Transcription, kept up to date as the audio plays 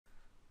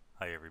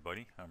Hi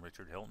everybody, I'm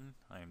Richard Hilton.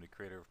 I am the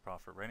creator of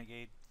Profit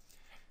Renegade,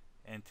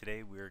 and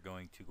today we are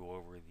going to go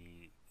over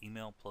the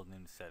email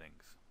plugin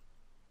settings,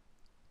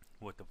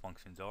 what the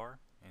functions are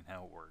and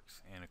how it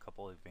works, and a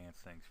couple advanced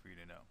things for you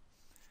to know.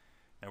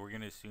 Now we're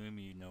going to assume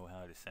you know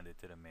how to send it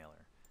to the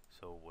mailer.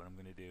 So what I'm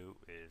going to do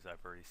is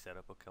I've already set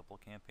up a couple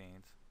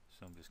campaigns,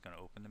 so I'm just going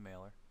to open the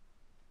mailer.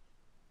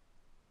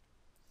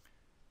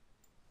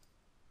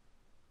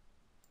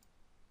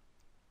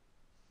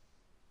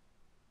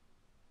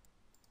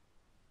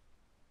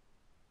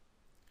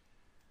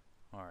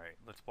 Alright,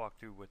 let's walk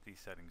through what these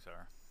settings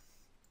are.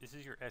 This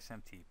is your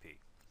SMTP.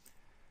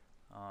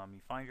 You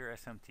find your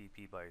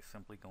SMTP by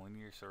simply going to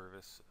your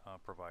service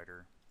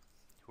provider,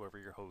 whoever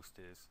your host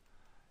is,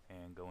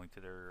 and going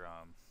to their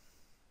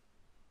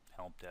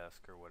help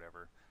desk or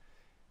whatever,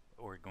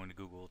 or going to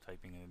Google,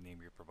 typing in the name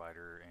of your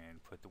provider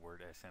and put the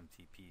word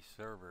SMTP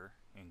server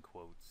in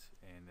quotes,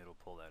 and it'll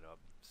pull that up.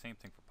 Same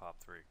thing for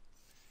POP3.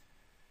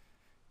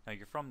 Now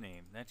your from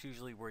name, that's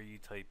usually where you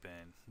type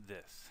in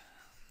this.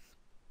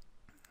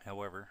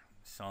 However,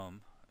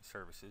 some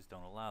services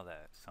don't allow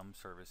that. Some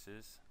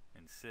services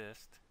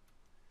insist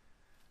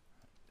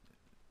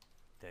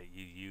that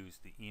you use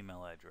the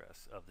email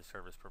address of the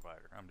service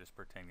provider. I'm just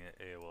pretending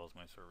that AOL is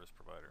my service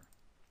provider.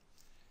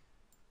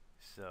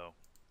 So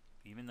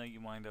even though you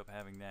wind up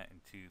having that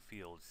in two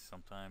fields,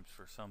 sometimes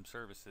for some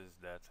services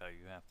that's how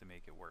you have to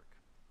make it work.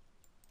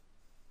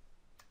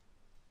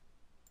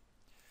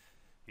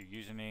 Your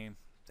username,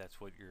 that's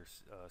what your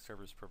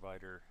service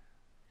provider,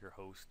 your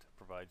host,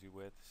 provides you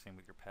with. Same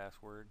with your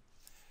password.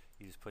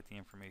 You just put the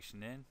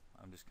information in.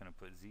 I'm just going to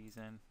put Z's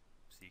in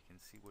so you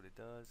can see what it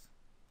does,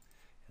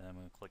 and I'm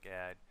going to click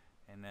add,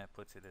 and that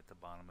puts it at the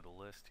bottom of the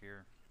list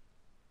here.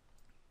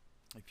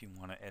 If you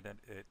want to edit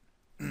it,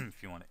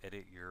 if you want to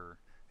edit your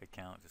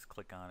account, just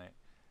click on it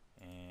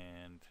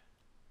and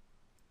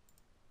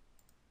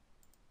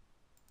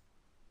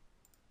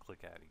click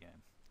add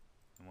again,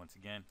 and once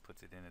again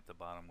puts it in at the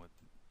bottom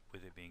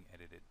with it being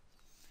edited.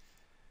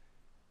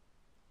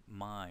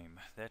 MIME,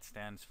 that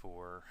stands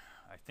for,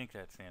 I think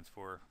that stands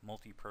for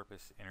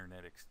multi-purpose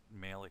internet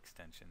mail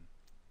extension.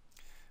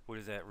 What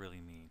does that really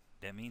mean?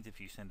 That means if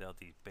you send out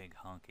these big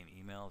honking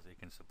emails, it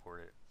can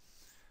support it.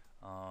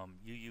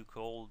 UU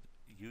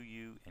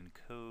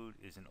encode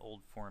is an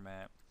old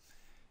format.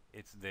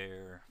 It's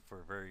there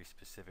for very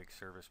specific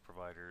service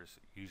providers,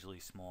 usually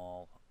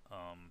small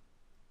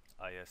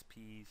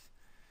ISPs.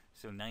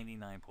 So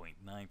 99.9%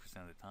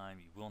 of the time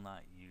you will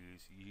not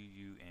use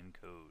UU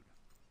encode.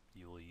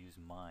 You will use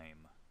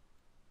MIME.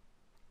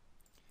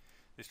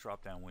 This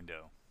drop down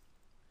window,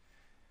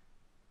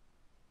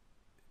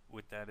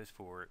 what that is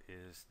for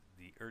is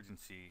the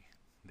urgency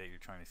that you're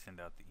trying to send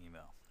out the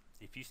email.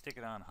 If you stick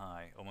it on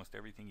high, almost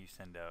everything you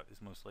send out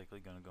is most likely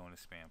going to go in a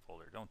spam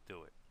folder. Don't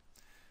do it.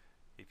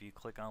 If you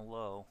click on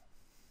low,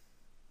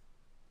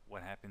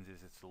 what happens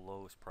is it's the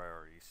lowest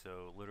priority.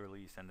 So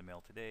literally you send the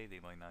mail today, they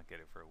might not get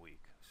it for a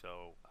week.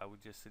 So I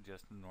would just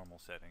suggest the normal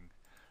setting.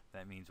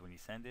 That means when you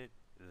send it,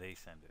 they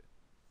send it.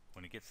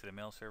 When it gets to the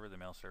mail server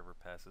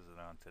passes it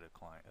on to the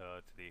client,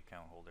 to the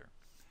account holder.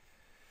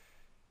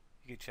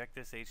 You can check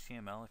this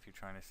HTML if you're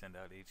trying to send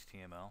out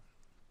HTML.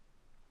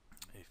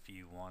 If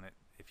you want it,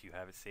 if you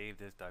have it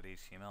saved as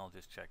 .html,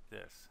 just check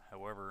this.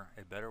 However,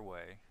 a better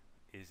way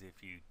is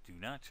if you do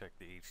not check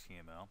the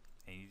HTML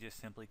and you just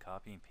simply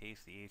copy and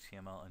paste the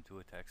HTML into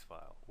a text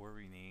file, or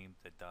rename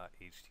the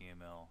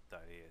 .html,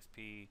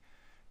 .asp,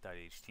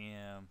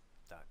 .htm,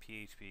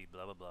 .php,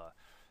 blah blah blah.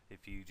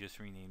 If you just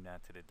rename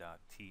that to the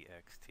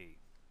 .txt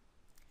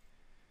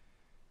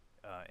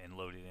and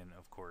load it in,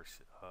 of course,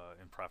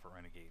 in Profit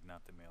Renegade,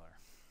 not the mailer.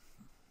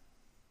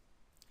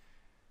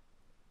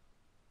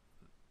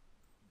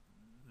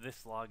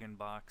 This login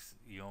box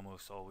you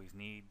almost always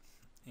need,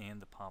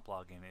 and the pop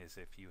login is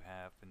if you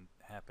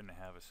happen to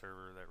have a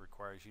server that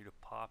requires you to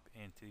pop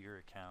into your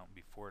account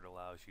before it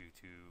allows you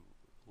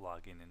to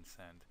log in and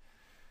send.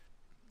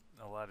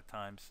 A lot of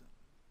times,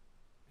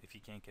 if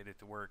you can't get it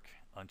to work,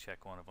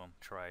 uncheck one of them,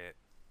 try it.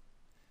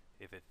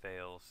 If it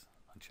fails,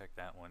 uncheck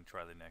that one,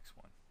 try the next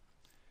one.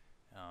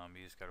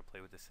 You just got to play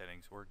with the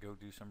settings, or go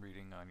do some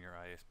reading on your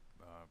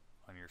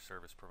on your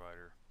service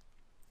provider,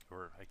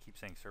 or I keep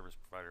saying service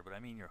provider, but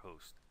I mean your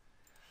host.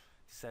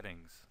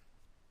 Settings.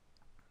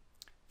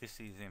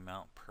 This is the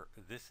amount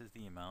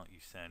you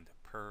send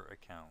per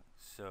account.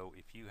 So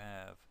if you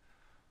have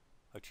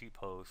a cheap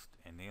host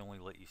and they only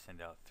let you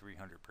send out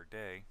 300 per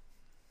day,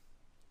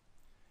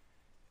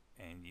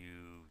 and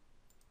you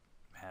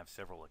have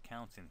several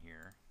accounts in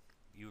here,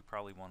 you would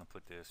probably want to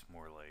put this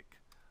more like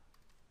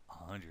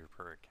 100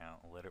 per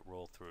account and let it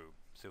roll through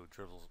so it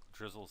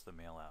drizzles the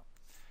mail out.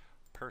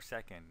 Per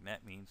second,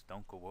 that means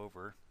don't go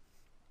over.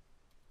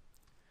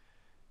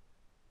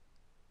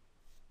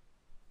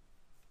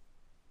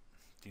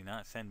 Do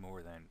not send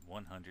more than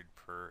 100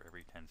 per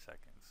every 10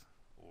 seconds.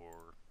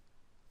 Or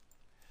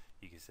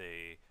you could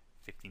say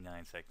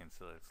 59 seconds,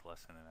 so it's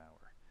less than an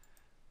hour.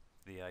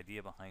 The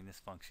idea behind this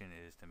function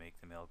is to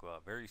make the mail go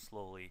out very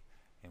slowly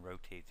and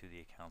rotate through the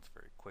accounts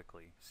very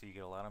quickly. So you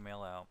get a lot of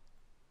mail out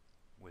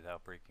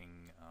without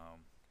breaking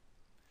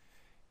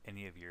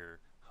any of your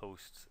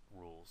host's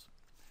rules.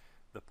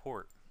 The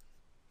port,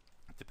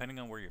 depending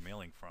on where you're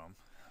mailing from,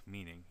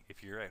 meaning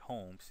if you're at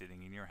home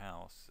sitting in your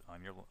house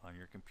on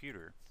your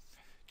computer,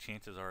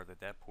 chances are that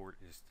that port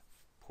is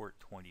port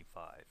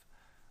 25.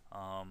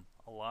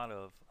 A lot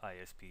of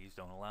ISPs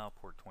don't allow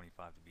port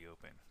 25 to be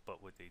open,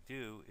 but what they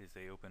do is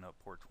they open up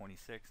port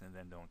 26 and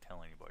then don't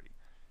tell anybody.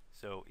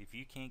 So if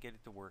you can't get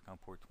it to work on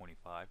port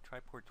 25, try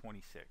port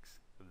 26.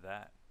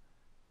 That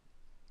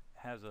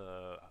has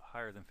a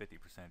higher than 50%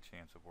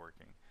 chance of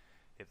working.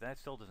 If that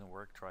still doesn't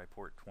work, try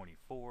port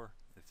 24.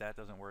 If that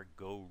doesn't work,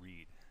 go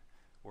read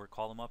or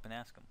call them up and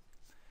ask them.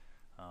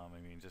 I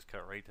mean, just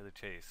cut right to the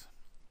chase.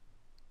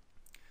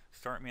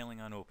 Start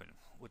mailing on open.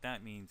 What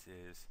that means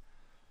is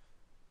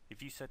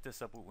if you set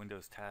this up with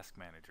Windows Task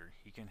Manager,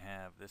 you can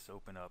have this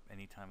open up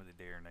any time of the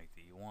day or night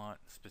that you want.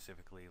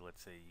 Specifically,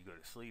 let's say you go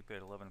to sleep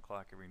at 11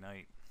 o'clock every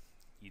night.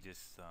 You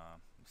just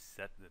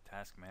set the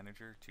Task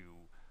Manager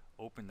to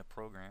open the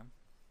program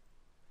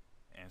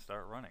and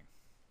start running,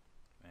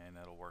 and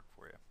that'll work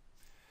for you.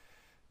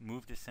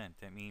 Move to sent.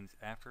 That means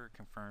after it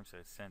confirms that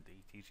it's sent to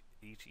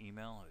each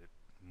email, it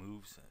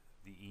moves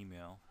the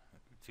email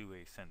to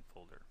a sent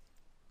folder.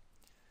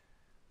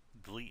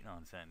 Delete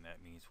on send.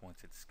 That means once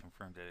it's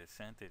confirmed that it's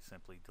sent, it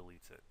simply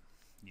deletes it.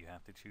 You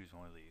have to choose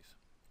one of these.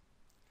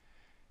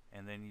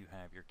 And then you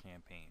have your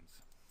campaigns.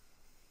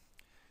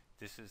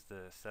 This is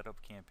the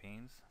setup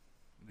campaigns.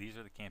 These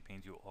are the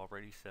campaigns you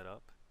already set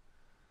up.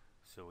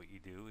 So what you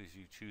do is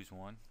you choose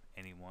one,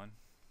 any one,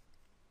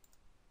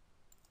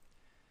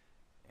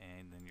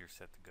 and then you're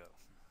set to go.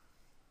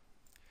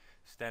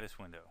 Status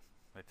window.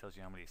 That tells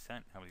you how many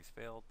sent, how many's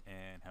failed,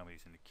 and how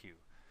many's in the queue.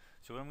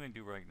 So what I'm going to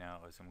do right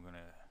now is I'm going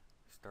to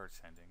start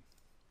sending.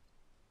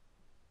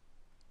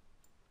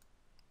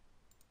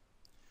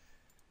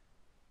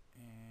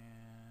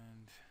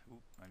 And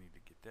I need to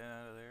get that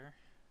out of there.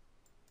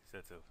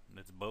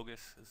 That's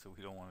bogus, so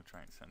we don't want to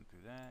try and send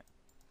through that.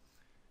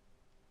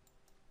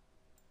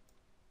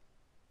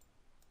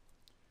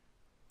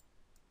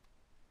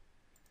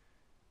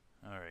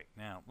 Alright,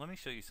 now let me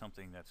show you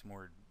something that's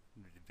more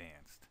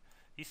advanced.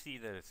 You see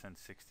that it sent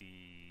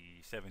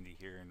 60, 70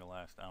 here in the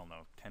last, I don't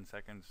know, 10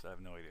 seconds? I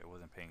have no idea, I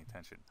wasn't paying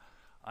attention.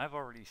 I've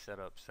already set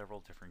up several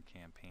different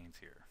campaigns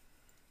here.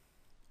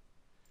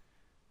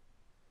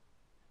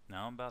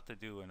 Now I'm about to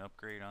do an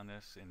upgrade on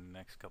this in the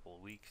next couple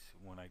of weeks.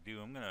 When I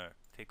do, I'm going to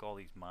take all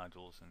these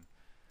modules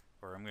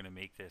or I'm going to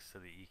make this so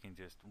that you can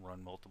just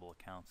run multiple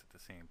accounts at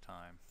the same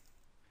time.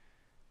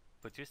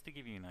 But just to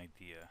give you an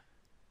idea,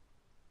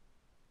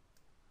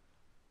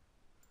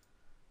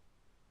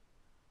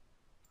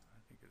 I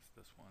think it's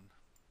this one.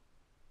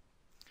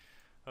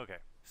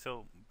 Okay,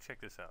 so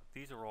check this out.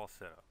 These are all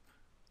set up.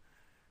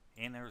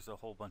 And there's a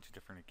whole bunch of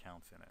different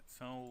accounts in it.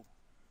 So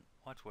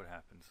watch what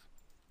happens.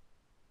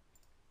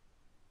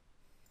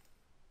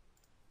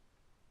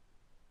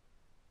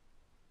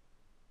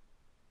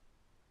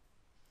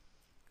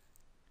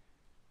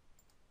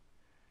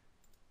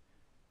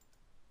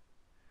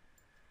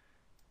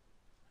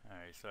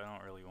 Alright, so I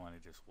don't really want to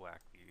just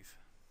whack these.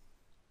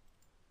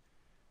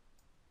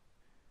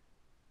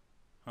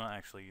 Well,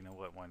 actually, you know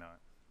what? Why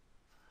not?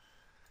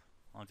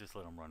 I'll just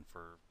let them run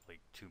for like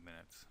 2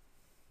 minutes.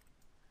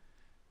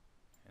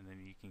 And then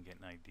you can get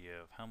an idea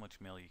of how much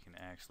mail you can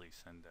actually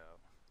send out.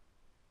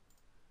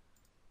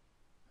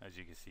 As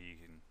you can see, you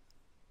can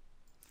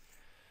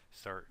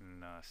start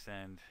and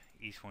send.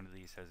 Each one of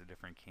these has a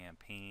different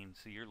campaign,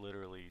 so you're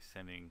literally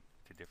sending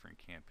to different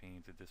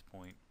campaigns at this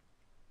point.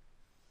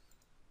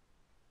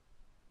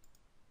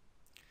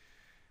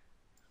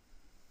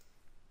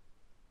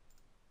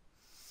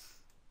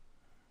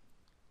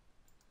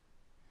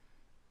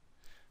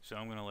 So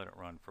I'm going to let it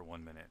run for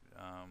 1 minute.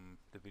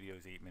 The video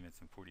is 8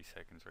 minutes and 40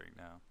 seconds right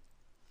now.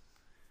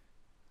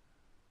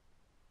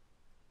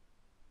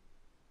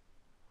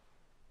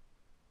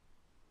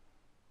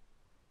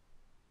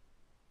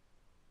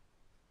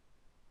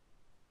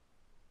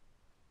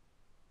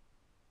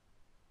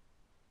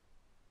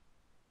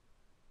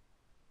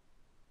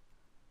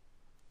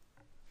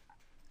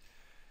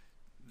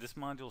 This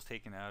module is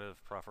taken out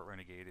of Profit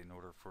Renegade in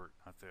order for it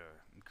not to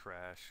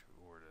crash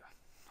or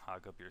to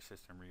hog up your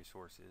system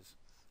resources.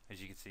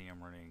 As you can see,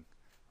 I'm running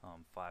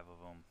 5 of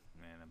them,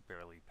 and I'm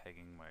barely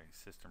pegging my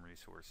system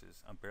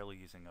resources. I'm barely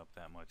using up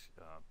that much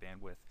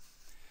bandwidth.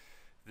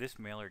 This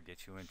mailer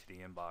gets you into the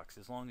inbox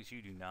as long as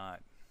you do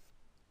not,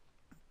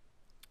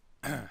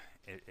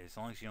 as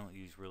long as you don't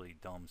use really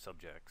dumb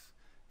subjects,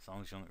 as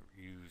long as you don't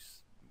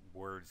use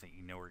words that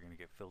you know are going to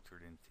get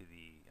filtered into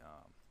the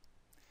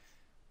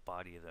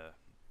body of the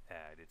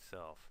ad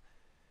itself,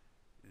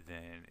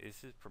 then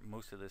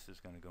most of this is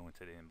going to go into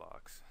the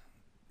inbox.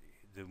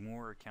 The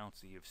more accounts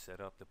that you've set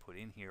up to put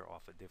in here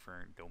off of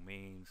different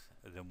domains,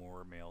 the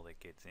more mail that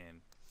gets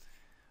in.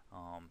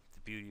 The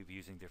beauty of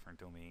using different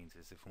domains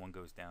is if one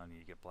goes down,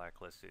 you get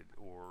blacklisted,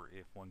 or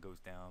if one goes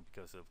down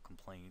because of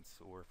complaints,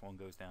 or if one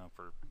goes down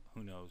for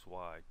who knows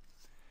why,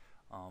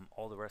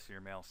 all the rest of your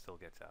mail still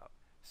gets out.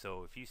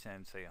 So if you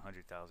send, say,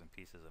 100,000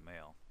 pieces of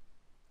mail,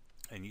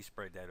 and you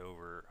spread that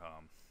over,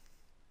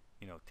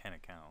 10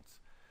 accounts,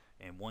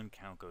 and one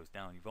count goes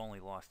down, you've only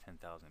lost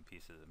 10,000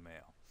 pieces of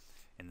mail.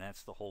 And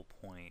that's the whole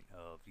point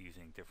of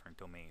using different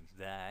domains.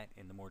 That,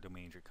 and the more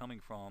domains you're coming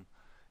from,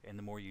 and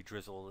the more you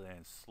drizzle it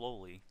in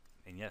slowly,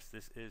 and yes,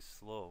 this is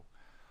slow,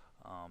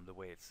 the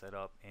way it's set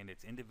up, and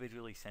it's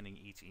individually sending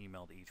each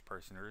email to each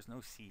person. There is no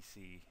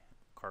CC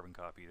carbon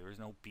copy. There is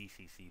no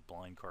BCC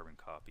blind carbon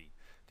copy.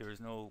 There is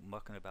no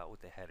mucking about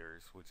with the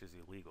headers, which is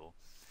illegal.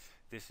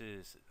 This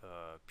is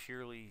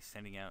purely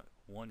sending out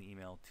one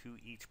email to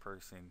each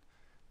person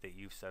that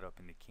you've set up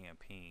in the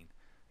campaign.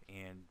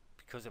 And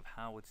because of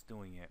how it's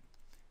doing it,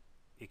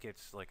 it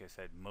gets, like I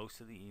said, most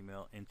of the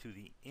email into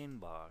the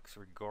inbox,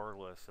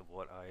 regardless of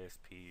what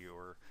ISP,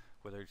 or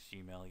whether it's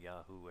Gmail,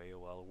 Yahoo,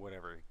 AOL, or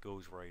whatever. It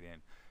goes right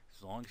in.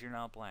 As long as you're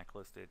not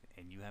blacklisted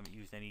and you haven't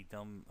used any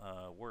dumb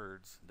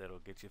words that'll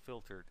get you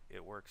filtered,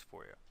 it works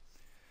for you.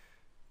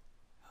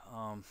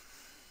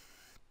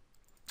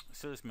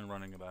 So this has been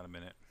running about a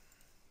minute.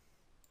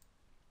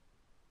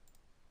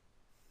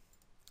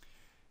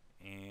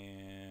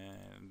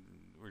 And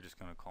we're just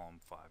going to call them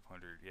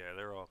 500. Yeah,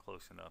 they're all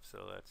close enough.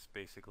 So that's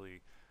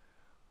basically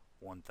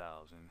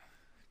 1,000,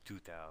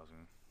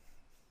 2,000,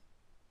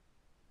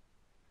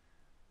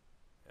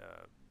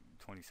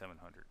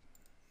 2,700.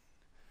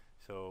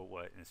 So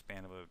what, in a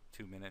span of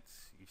 2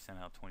 minutes, you've sent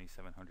out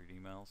 2,700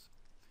 emails?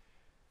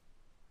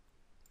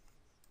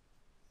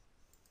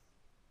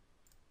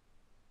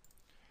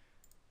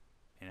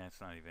 And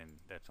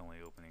that's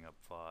only opening up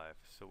 5.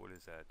 So what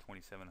is that?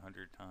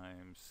 2,700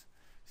 times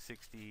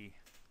 60.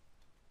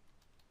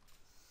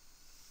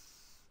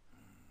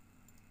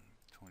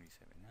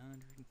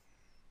 2,700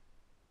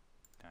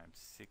 times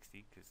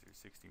 60, because there's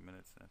 60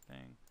 minutes in a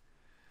thing.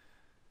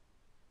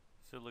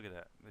 So look at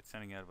that. It's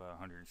sending out about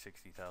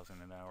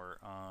 160,000 an hour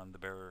on the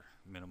bare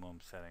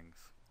minimum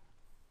settings.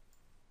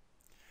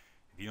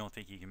 If you don't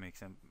think you can make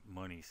some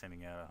money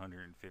sending out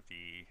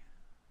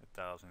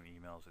 150,000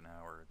 emails an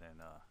hour,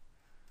 then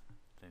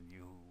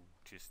you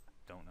just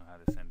don't know how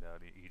to send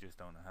out. You just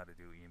don't know how to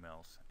do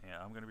emails. And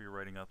I'm going to be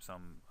writing up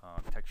some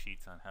tech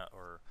sheets on how,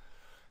 or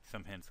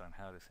some hints on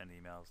how to send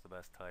emails, the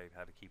best type,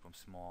 how to keep them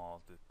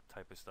small, the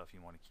type of stuff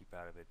you want to keep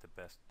out of it, the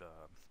best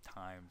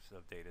times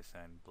of data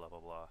send, blah blah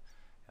blah.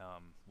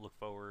 Look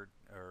for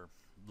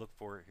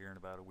it here in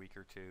about a week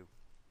or two.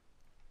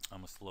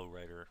 I'm a slow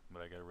writer,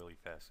 but I got a really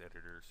fast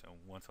editor, so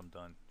once I'm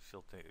done,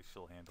 she'll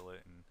handle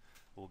it, and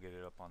we'll get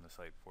it up on the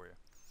site for you.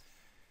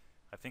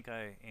 I think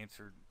I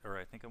answered, or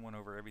I think I went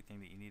over everything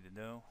that you need to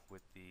know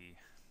with the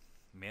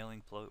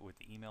with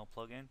the email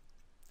plugin.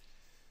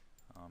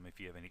 If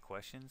you have any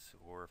questions,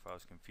 or if I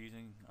was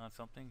confusing on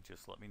something,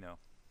 just let me know.